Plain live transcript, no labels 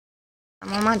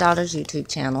I'm on my daughter's YouTube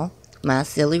channel, My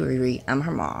Silly Riri. I'm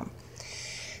her mom.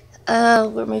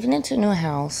 We're moving into a new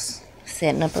house,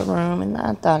 setting up a room, and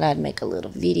I thought I'd make a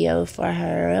little video for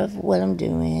her of what I'm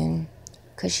doing,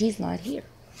 because she's not here.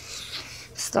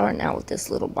 Starting out with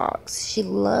this little box. She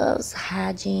loves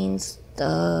hygiene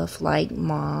stuff like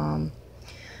mom.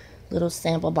 Little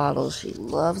sample bottles. She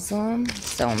loves them.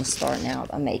 So I'm starting out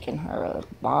by making her a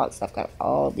box. I've got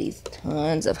all these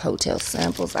tons of hotel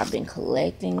samples I've been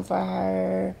collecting for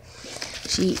her.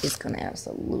 She is going to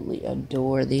absolutely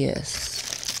adore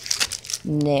this.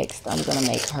 Next, I'm going to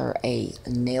make her a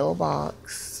nail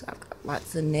box. I've got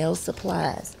lots of nail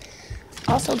supplies.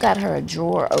 Also got her a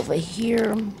drawer over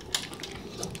here.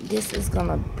 This is going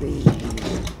to be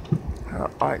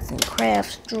her arts and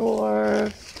crafts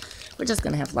drawer. We're just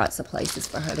going to have lots of places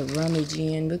for her to rummage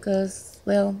in because,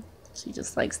 well, she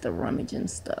just likes to rummage and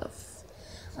stuff.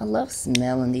 I love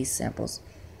smelling these samples.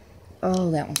 Oh,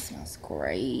 that one smells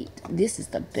great. This is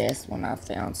the best one I've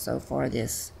found so far,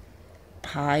 this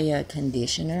Paya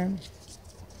conditioner.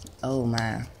 Oh,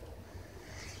 my.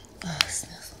 Oh, it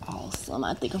smells awesome.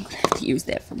 I think I'm going to have to use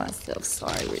that for myself.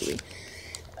 Sorry, really.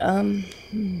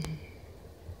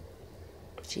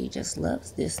 She just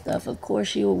loves this stuff. Of course,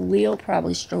 she will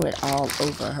probably strew it all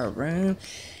over her room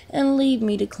and leave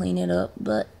me to clean it up.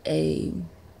 But a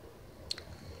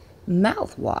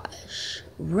mouthwash,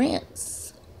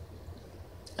 rinse.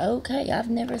 Okay, I've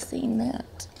never seen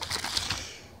that.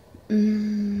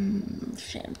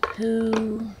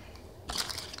 Shampoo.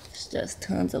 It's just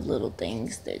tons of little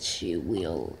things that she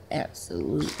will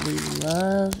absolutely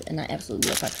love. And I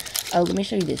absolutely love her. Oh, let me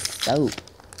show you this soap.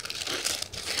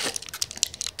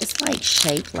 It's like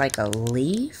shaped like a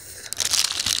leaf.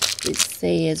 It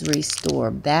says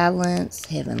Restore Balance,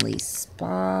 Heavenly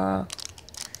Spa.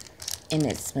 And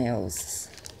it smells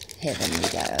heavenly,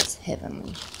 guys.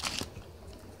 Heavenly.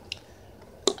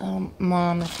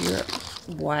 Mom, if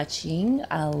you're watching,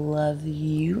 I love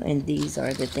you. And these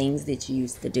are the things that you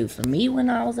used to do for me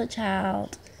when I was a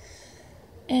child.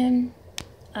 And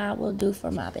I will do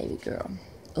for my baby girl.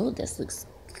 Oh, this looks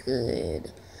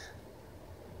good.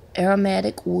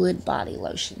 Aromatic wood body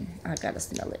lotion. I gotta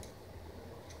smell it.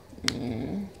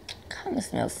 Kind of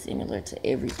smells similar to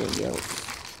everything else.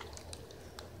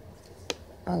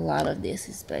 A lot of this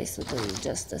is basically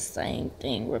just the same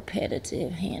thing.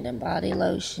 Repetitive hand and body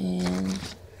lotion.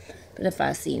 But if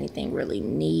I see anything really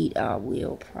neat, I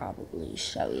will probably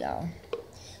show y'all.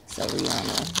 So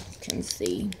Rihanna can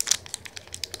see.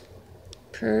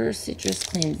 Pure Citrus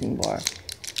Cleansing Bar.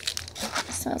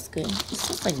 It smells good. It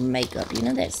smells like makeup. You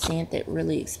know that scent that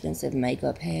really expensive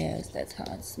makeup has? That's how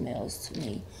it smells to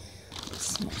me. It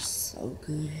smells so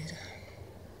good.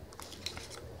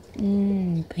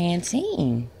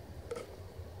 Pantene.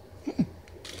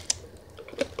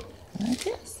 Like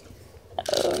this.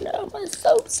 Oh no, my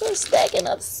soaps are stacking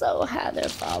up so high they're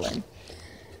falling.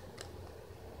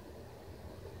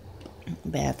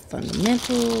 Bath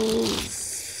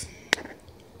Fundamentals.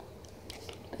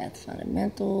 Bath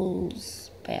Fundamentals.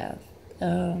 Bath,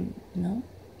 no.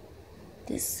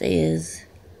 This says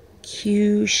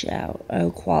Q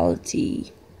Shower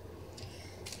Quality.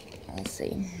 Let's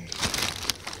see.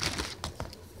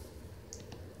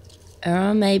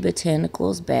 Arome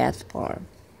Botanicals Bath Bar.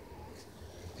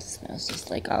 It smells just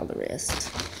like all the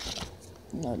rest.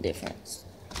 No difference.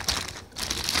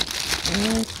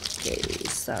 Okay,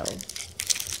 so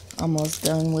almost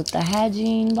done with the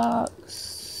hygiene box.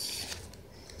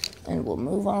 And we'll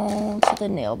move on to the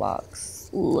nail box.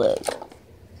 Look.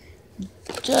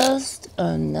 Just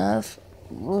enough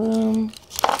room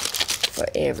for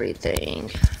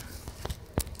everything.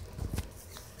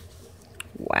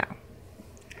 Wow.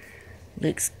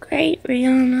 Looks great,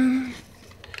 Rihanna.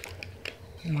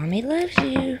 Mommy loves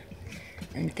you.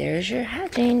 And there's your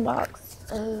hygiene box.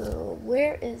 Oh,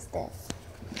 where is that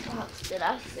box that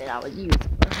I said I would use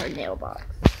for her nail box?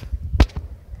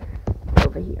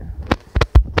 Over here.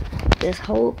 This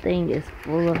whole thing is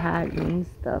full of hygiene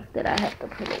stuff that I have to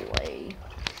put away.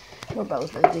 We're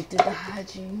both addicted to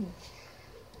hygiene.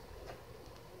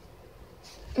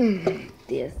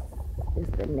 This is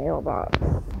the nail box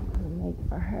I'm gonna make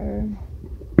for her.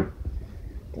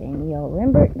 Danielle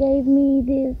Lambert gave me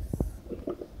this.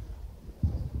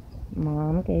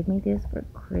 Mom gave me this for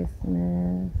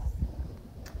Christmas.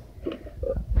 A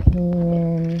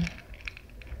pen.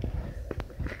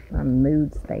 My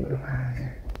mood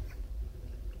stabilizer.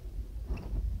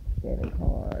 Debit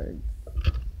cards.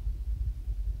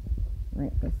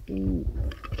 Rent receipt.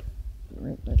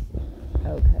 Rent receipt.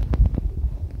 Okay.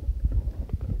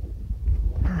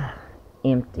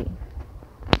 Empty.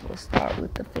 We'll start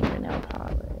with the fingernail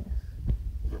polish.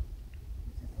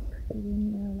 it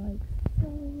in there like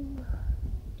so.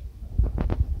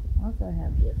 Also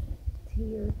have this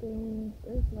tier thing.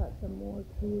 There's lots of more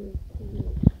tiers to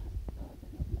it.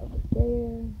 Over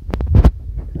there.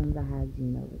 Comes the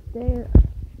hygiene over there.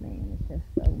 Man, it's just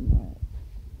so much.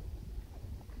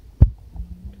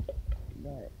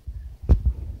 But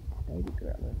baby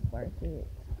girl is worth it.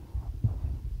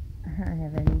 I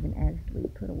haven't even actually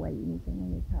put away anything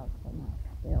in this house for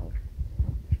myself.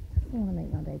 I want to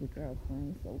make my baby girl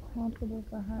room so comfortable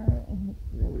for her, and it's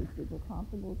really super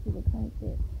comfortable to the point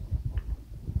that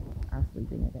I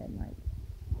sleep in it at night.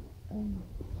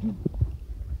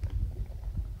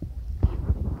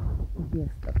 This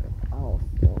stuff is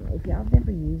awesome. If y'all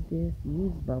never used this,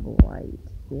 use Bubble White.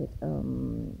 It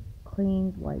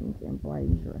cleans, whitens, and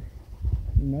brightens your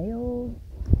nails.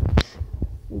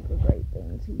 Super great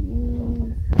thing to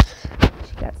use.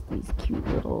 She got these cute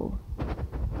little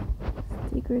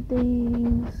sticker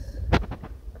things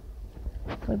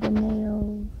for the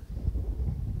nails.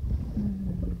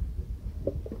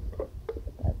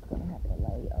 That's gonna have to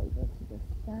lay over to the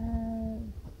side.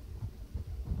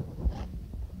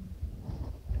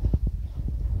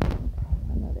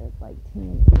 I know there's like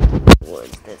 10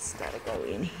 boards that's gotta go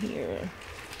in here.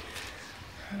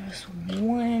 There's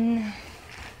 1,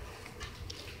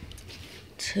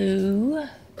 2,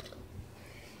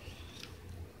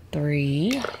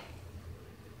 3,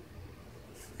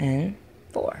 and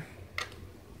 4.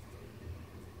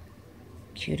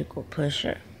 Cuticle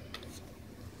pusher.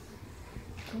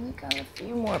 And we got a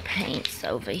few more paints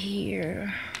over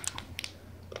here.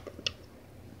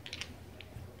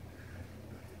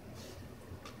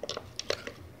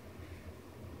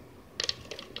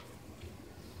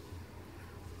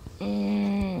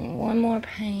 One more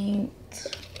paint.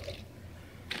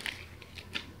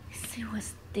 Let's see,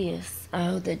 what's this?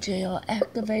 Oh, the gel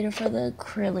activator for the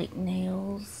acrylic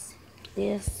nails.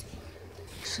 This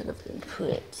should have been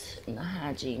put in the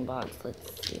hygiene box.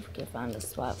 Let's see if we can find a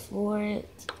spot for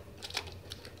it.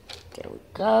 There we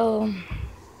go.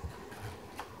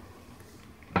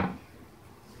 I'll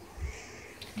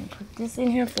put this in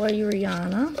here for you,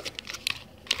 Rihanna.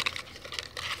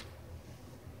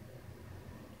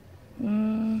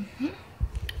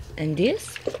 And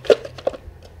this,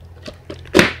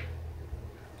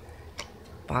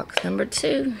 box number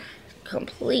 2,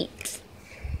 complete.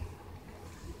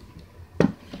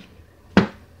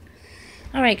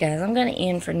 Alright guys, I'm going to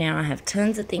end for now. I have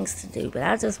tons of things to do, but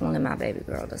I just wanted my baby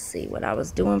girl to see what I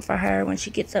was doing for her. When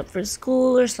she gets up for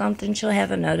school or something, she'll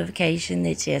have a notification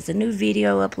that she has a new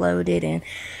video uploaded, and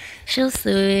she'll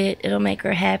see it. It'll make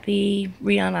her happy.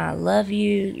 Rihanna, I love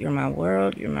you. You're my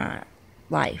world. You're my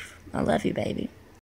life. I love you, baby.